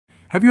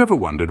Have you ever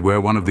wondered where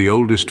one of the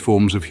oldest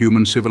forms of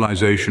human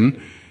civilization,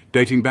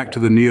 dating back to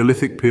the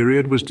Neolithic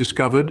period, was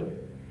discovered?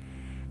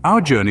 Our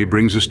journey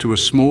brings us to a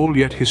small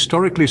yet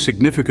historically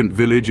significant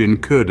village in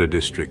Khurda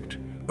district,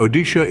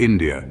 Odisha,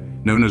 India,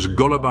 known as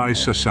Golabai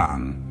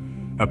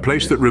Sasan, a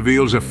place that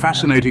reveals a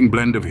fascinating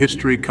blend of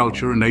history,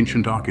 culture, and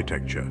ancient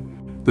architecture.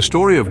 The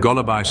story of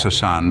Golabai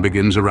Sasan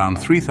begins around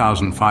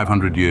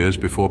 3,500 years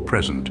before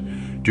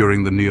present,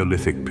 during the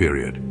Neolithic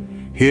period.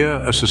 Here,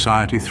 a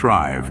society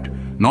thrived,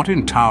 not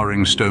in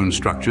towering stone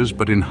structures,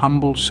 but in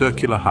humble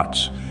circular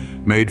huts,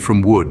 made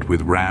from wood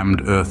with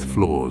rammed earth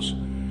floors.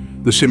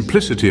 The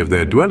simplicity of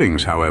their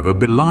dwellings, however,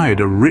 belied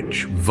a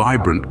rich,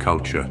 vibrant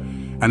culture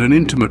and an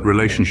intimate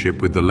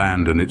relationship with the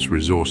land and its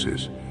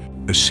resources,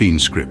 a scene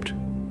script.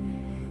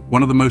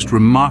 One of the most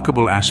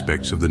remarkable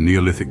aspects of the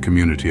Neolithic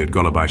community at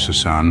Golabai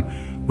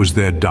Sasan was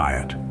their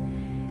diet.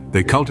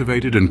 They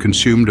cultivated and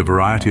consumed a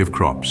variety of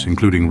crops,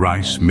 including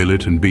rice,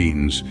 millet, and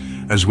beans,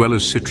 as well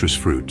as citrus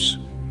fruits.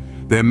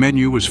 Their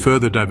menu was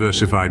further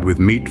diversified with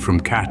meat from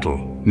cattle,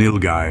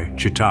 nilgai,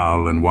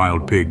 chital, and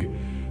wild pig,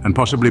 and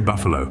possibly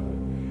buffalo.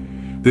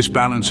 This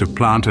balance of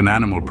plant and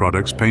animal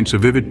products paints a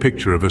vivid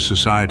picture of a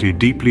society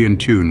deeply in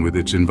tune with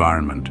its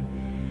environment.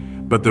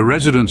 But the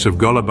residents of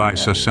Golabai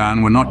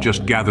Sasan were not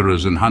just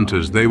gatherers and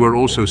hunters, they were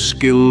also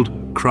skilled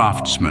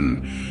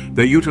craftsmen.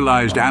 They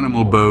utilized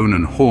animal bone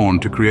and horn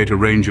to create a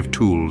range of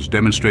tools,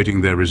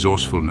 demonstrating their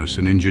resourcefulness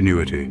and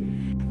ingenuity.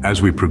 As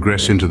we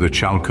progress into the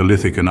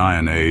Chalcolithic and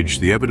Iron Age,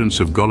 the evidence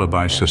of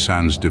Golabai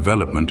Sasan's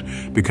development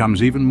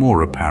becomes even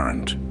more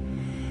apparent.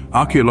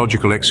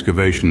 Archaeological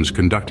excavations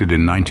conducted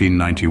in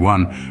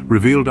 1991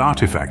 revealed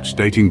artifacts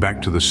dating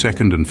back to the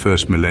 2nd and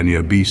 1st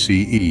millennia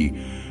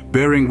BCE,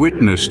 bearing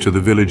witness to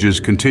the village's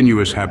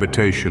continuous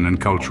habitation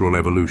and cultural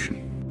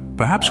evolution.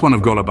 Perhaps one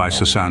of Golabai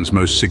Sasan's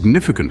most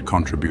significant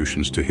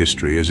contributions to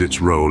history is its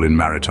role in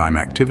maritime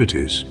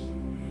activities.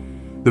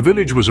 The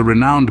village was a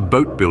renowned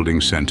boat-building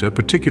center,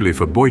 particularly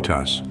for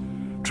boitas,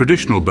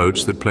 traditional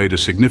boats that played a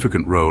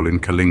significant role in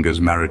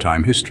Kalinga's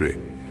maritime history.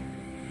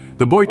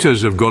 The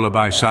boitas of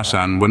Golabai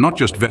Sasan were not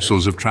just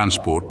vessels of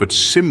transport, but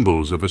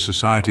symbols of a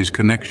society's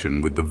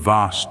connection with the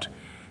vast,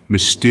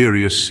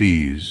 mysterious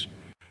seas.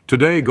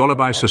 Today,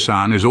 Golabai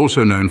Sasan is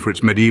also known for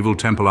its medieval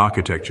temple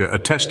architecture, a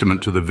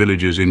testament to the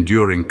village's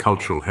enduring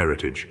cultural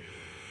heritage.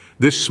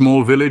 This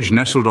small village,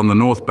 nestled on the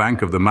north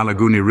bank of the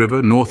Malaguni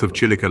River, north of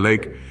Chilika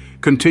Lake,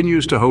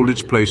 continues to hold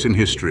its place in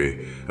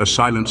history, a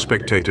silent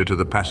spectator to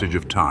the passage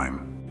of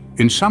time.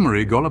 In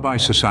summary, Golabai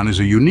Sasan is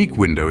a unique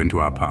window into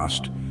our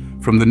past,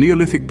 from the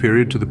Neolithic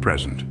period to the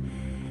present.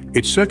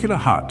 Its circular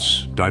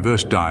huts,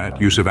 diverse diet,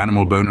 use of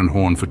animal bone and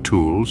horn for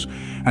tools,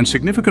 and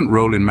significant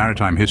role in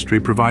maritime history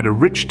provide a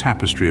rich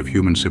tapestry of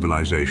human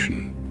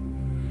civilization.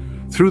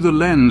 Through the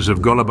lens of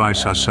Golabai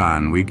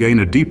Sasan, we gain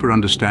a deeper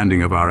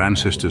understanding of our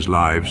ancestors'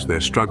 lives, their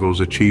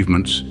struggles,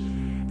 achievements,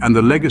 and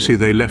the legacy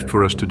they left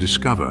for us to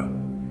discover.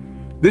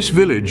 This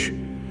village,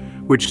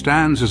 which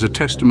stands as a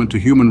testament to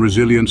human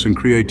resilience and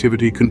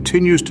creativity,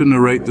 continues to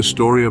narrate the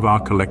story of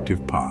our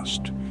collective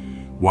past,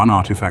 one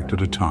artifact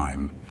at a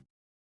time.